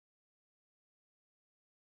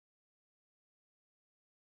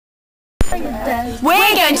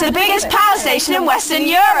We're going to the biggest power station in Western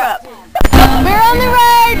Europe. We're on the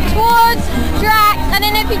road towards DRAX. I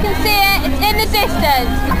don't know if you can see it, it's in the distance.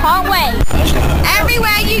 I can't wait.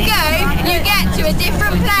 Everywhere you go, you get to a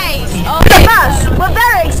different place. Oh, the bus! We're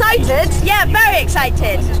very excited. Yeah, very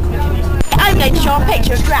excited. I'm going to show a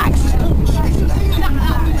picture of DRAX.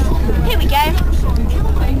 Here we go.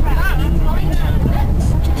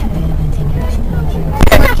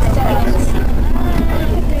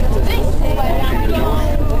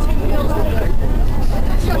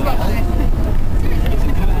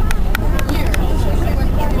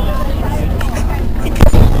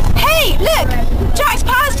 Hey, look! DRAX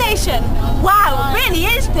Powerstation! Wow, it really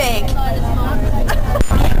is big!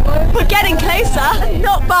 We're getting closer,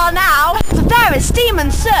 not far now. There is steam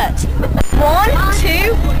and soot. 1,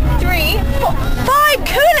 2, 3, 4, 5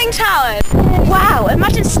 cooling towers! Wow,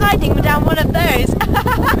 imagine sliding down one of those.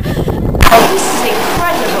 Oh, this is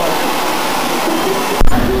incredible.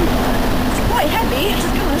 It's quite heavy,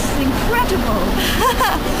 this is incredible.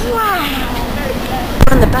 Wow.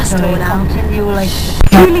 On the bus door now.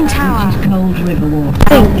 Cooling tower. Cold river water.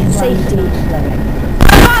 Think safety. I'm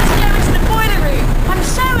about to go into the boiler room. I'm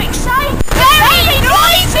so excited. Very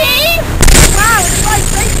noisy! Wow, it's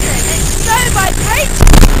vibrating. It's so vibrating.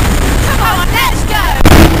 Come on, let's go.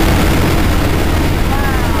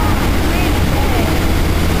 Wow, really big.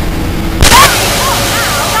 Very hot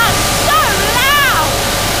now. That's so loud.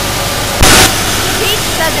 Pete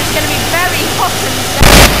says it's going to be very hot and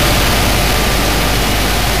loud.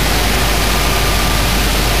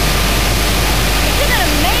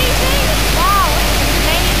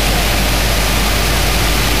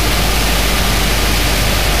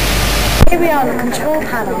 Here we are on the control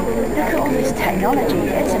panel. Look at all this technology,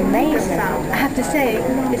 it's amazing. I have to say,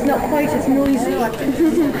 it's not quite as noisy. I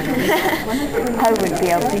wouldn't be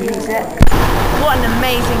able to use it. What an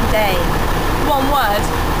amazing day. One word.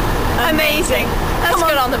 Amazing. Let's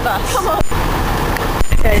get on the bus. Come on.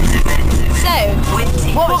 So,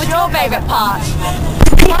 what was your favourite part?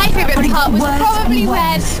 My favourite part was probably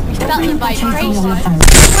when we felt the vibration.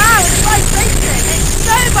 Wow, it's vibrating. It's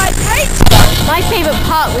so vibrating. My favourite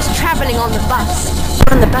part was travelling on the bus.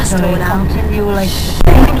 On the bus door now.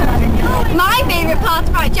 My favourite part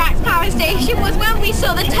about DRAX Powerstation was when we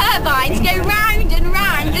saw the turbines go round and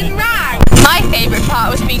round and round. My favourite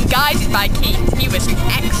part was being guided by Keith. He was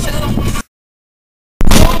excellent.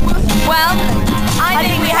 Well, I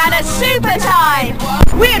think we had a super time.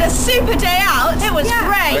 We had a super day out. It was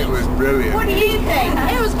great. It was brilliant. What do you think?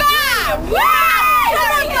 It was bad!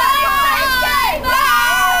 Wow!